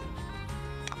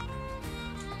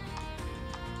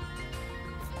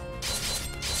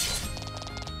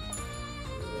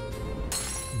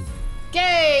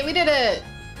 Yay, we did it!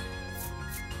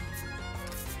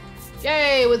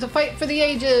 Yay, it was a fight for the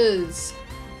ages!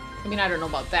 I mean, I don't know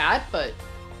about that, but...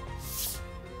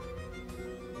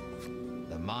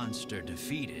 The monster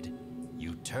defeated,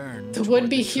 you turn The toward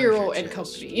would-be hero treasure and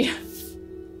chest company.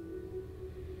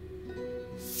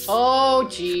 Oh,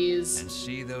 jeez. and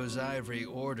see those Ivory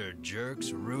Order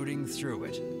jerks rooting through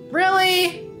it.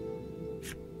 Really?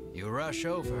 You rush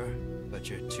over, but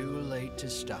you're too late to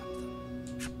stop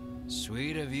them.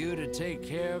 Sweet of you to take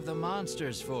care of the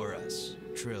monsters for us,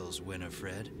 trills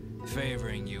Winifred,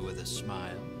 favoring you with a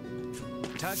smile.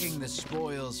 Tucking the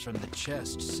spoils from the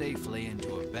chest safely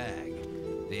into a bag,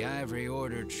 The Ivory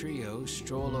Order trio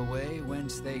stroll away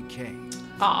whence they came.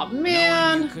 Aw, Knowing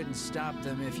man. you couldn't stop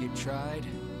them if you tried,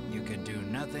 you could do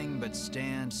nothing but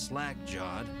stand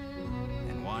slack-jawed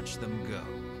and watch them go.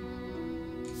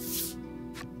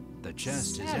 The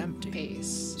chest is empty,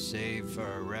 Face. save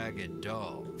for a ragged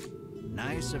doll.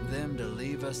 Nice of them to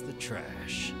leave us the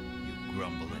trash, you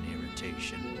grumble in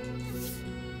irritation.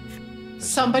 For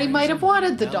Somebody some might have reason,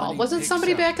 wanted the doll. Melanie Wasn't picks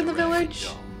somebody up back in the ragged village?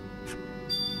 doll.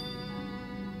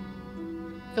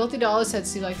 Filthy doll is said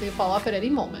to be likely to fall off at any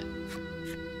moment.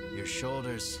 Your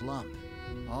shoulders slump.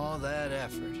 All that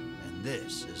effort, and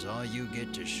this is all you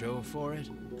get to show for it?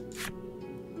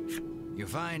 You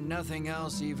find nothing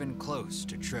else even close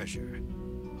to treasure.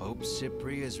 Hope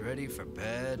Cypri is ready for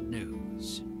bad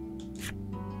news.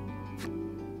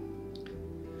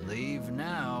 Leave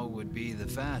now would be the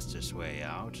fastest way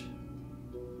out.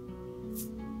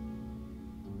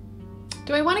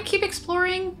 Do I want to keep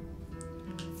exploring?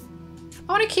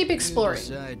 I want to keep exploring. You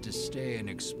decide to stay and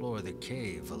explore the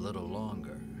cave a little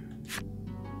longer.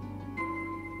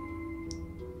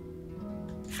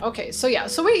 Okay, so yeah,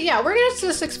 we're gonna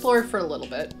just explore for a little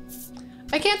bit.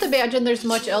 I can't imagine there's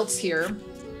much else here.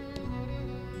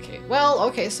 Okay, well,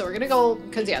 okay, so we're gonna go,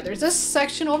 because yeah, there's this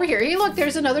section over here. Hey, look,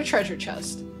 there's another treasure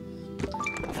chest.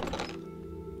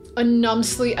 A numb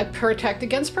sleep, I protect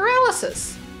against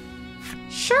paralysis.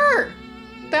 Sure,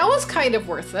 that was kind of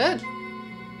worth it.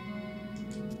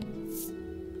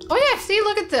 Oh yeah, see,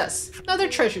 look at this. Another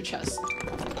treasure chest.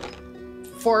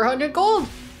 400 gold.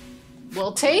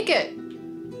 We'll take it.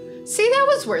 See, that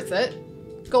was worth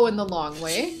it. Going the long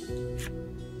way.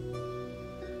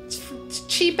 It's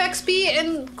cheap XP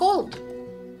and gold.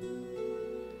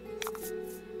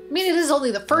 I mean, it is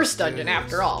only the first dungeon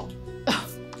after all.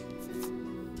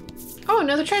 Oh,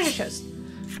 another treasure chest.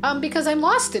 Because I'm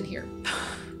lost in here.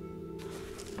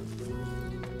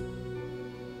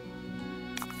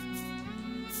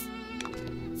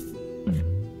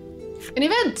 An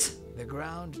event! The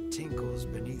ground tinkles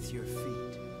beneath your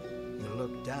feet. You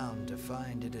look down to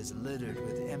find it is littered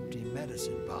with empty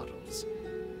medicine bottles.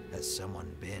 Has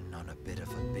someone been on a bit of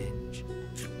a binge?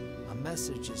 A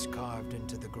message is carved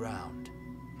into the ground.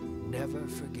 Never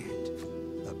forget.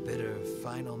 A bitter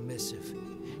final missive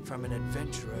from an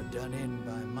adventurer done in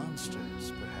by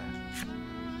monsters, perhaps.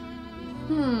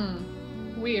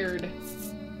 Weird.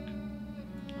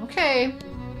 Okay.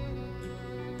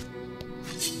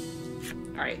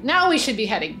 Alright, now we should be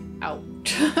heading out.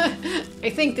 I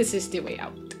think this is the way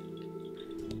out.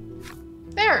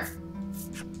 There!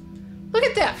 Look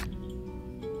at that!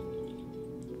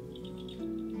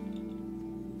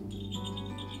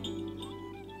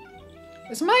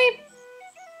 Is my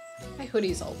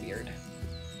hoodie's all weird.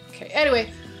 Okay,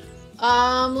 anyway.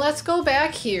 Let's go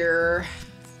back here.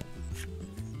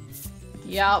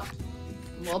 Yep.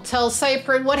 We'll tell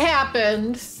Cyprin what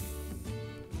happened.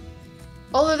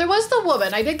 Although there was the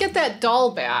woman. I did get that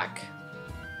doll back.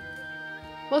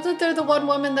 Wasn't there the one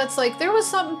woman that's like, there was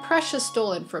something precious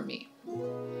stolen from me?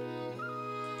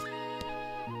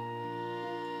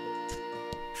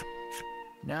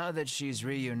 Now that she's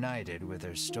reunited with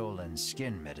her stolen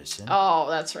skin medicine, Oh,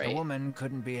 that's the right. woman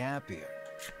couldn't be happier.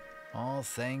 All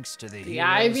thanks to the heroes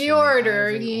Ivy from the Order,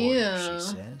 Ivory Order, yeah. she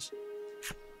says.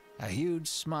 A huge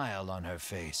smile on her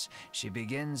face, she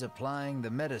begins applying the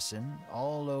medicine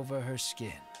all over her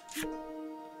skin.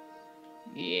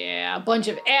 Yeah, a bunch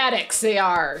of addicts they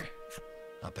are.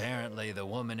 Apparently, the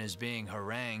woman is being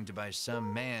harangued by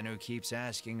some man who keeps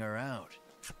asking her out.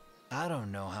 I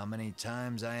don't know how many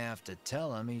times I have to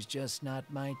tell him he's just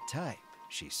not my type,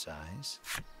 she sighs.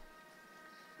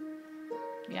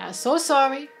 Yeah, so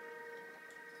sorry.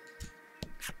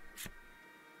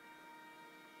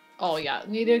 Oh yeah,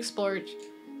 need to explore.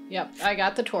 Yep, I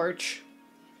got the torch.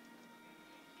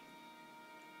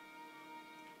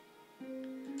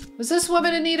 Was this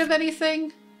woman in need of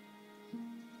anything?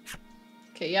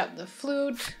 Okay, yep, the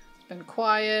flute. It's been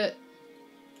quiet.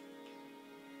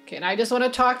 Okay, and I just want to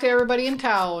talk to everybody in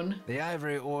town. The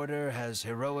Ivory Order has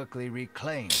heroically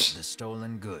reclaimed the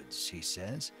stolen goods, he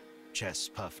says,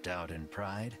 chest puffed out in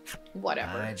pride.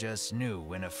 Whatever. I just knew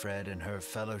Winifred and her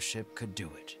fellowship could do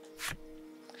it.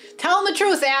 Tell them the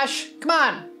truth, Ash. Come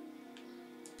on.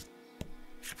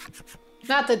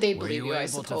 Not that they'd Were believe you you, I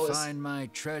able to suppose. find my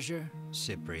treasure?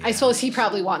 Cypri I suppose asked. he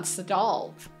probably wants the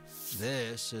doll.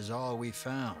 This is all we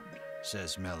found,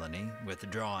 says Melanie,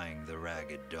 withdrawing the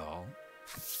ragged doll.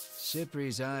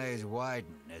 Cypri's eyes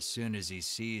widen as soon as he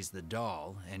sees the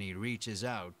doll, and he reaches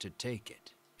out to take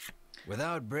it.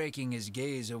 Without breaking his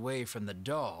gaze away from the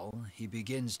doll, he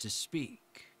begins to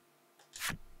speak.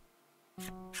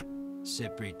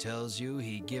 Cypri tells you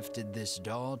he gifted this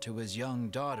doll to his young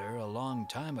daughter a long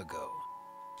time ago,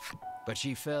 but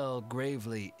she fell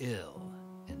gravely ill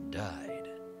and died.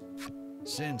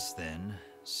 Since then,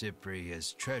 Cypri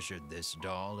has treasured this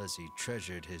doll as he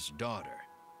treasured his daughter.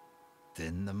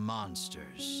 Then the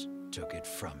monsters took it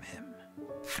from him.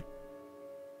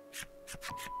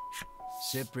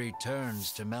 Cypri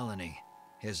turns to Melanie,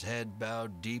 his head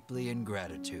bowed deeply in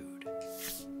gratitude.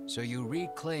 So you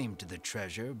reclaimed the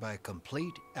treasure by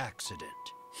complete accident.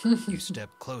 You step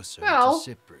closer to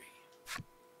Cypri.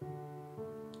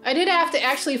 I did have to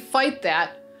actually fight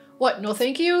that. What, no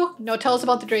thank you? No, tell us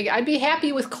about the dragon. I'd be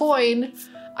happy with coin.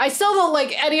 I still don't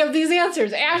like any of these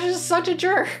answers. Ash is such a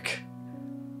jerk.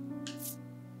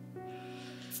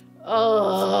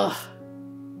 Ugh.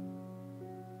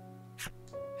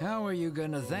 How are you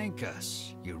gonna thank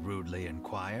us? You rudely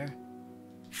inquire.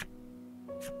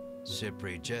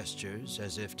 Cypri gestures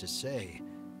as if to say,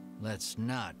 let's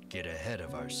not get ahead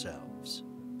of ourselves.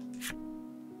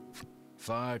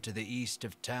 Far to the east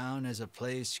of town is a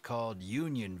place called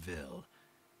Unionville,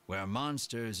 where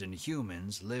monsters and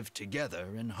humans live together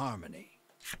in harmony.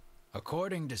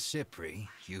 According to Cypri,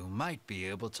 you might be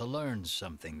able to learn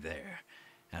something there,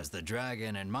 as the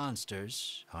dragon and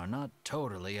monsters are not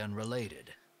totally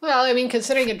unrelated. Well, I mean,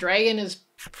 considering a dragon is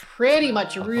pretty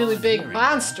much a really big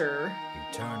monster. You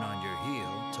turn on your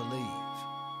heel to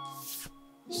leave.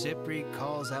 Cypri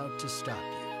calls out to stop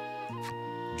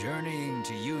you. Journeying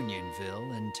to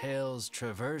Unionville entails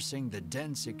traversing the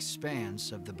dense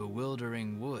expanse of the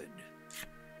bewildering wood.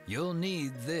 You'll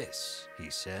need this, he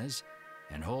says,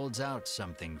 and holds out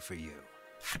something for you.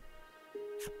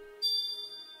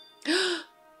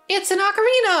 It's an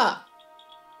ocarina!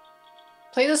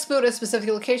 Play the spoon at a specific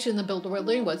location in the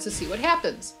bewildering woods to see what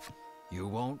happens. You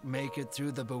won't make it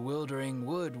through the bewildering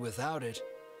wood without it,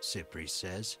 Cypri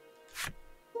says.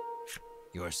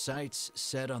 Your sights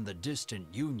set on the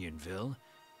distant Unionville,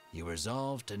 you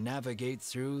resolve to navigate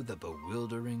through the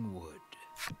bewildering wood.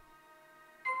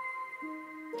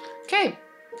 Okay.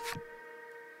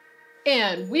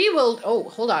 And we will... Oh,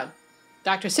 hold on.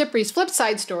 Dr. Cypri's flip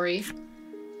side story.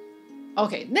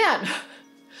 Okay, then...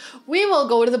 we will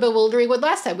go to the bewildering wood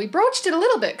last time. We broached it a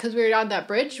little bit because we were on that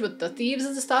bridge with the thieves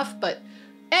and stuff. But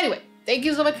anyway, thank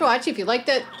you so much for watching. If you liked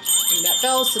it, ring that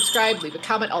bell, subscribe, leave a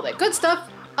comment, all that good stuff.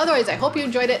 Otherwise, I hope you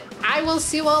enjoyed it. I will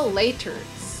see you all later.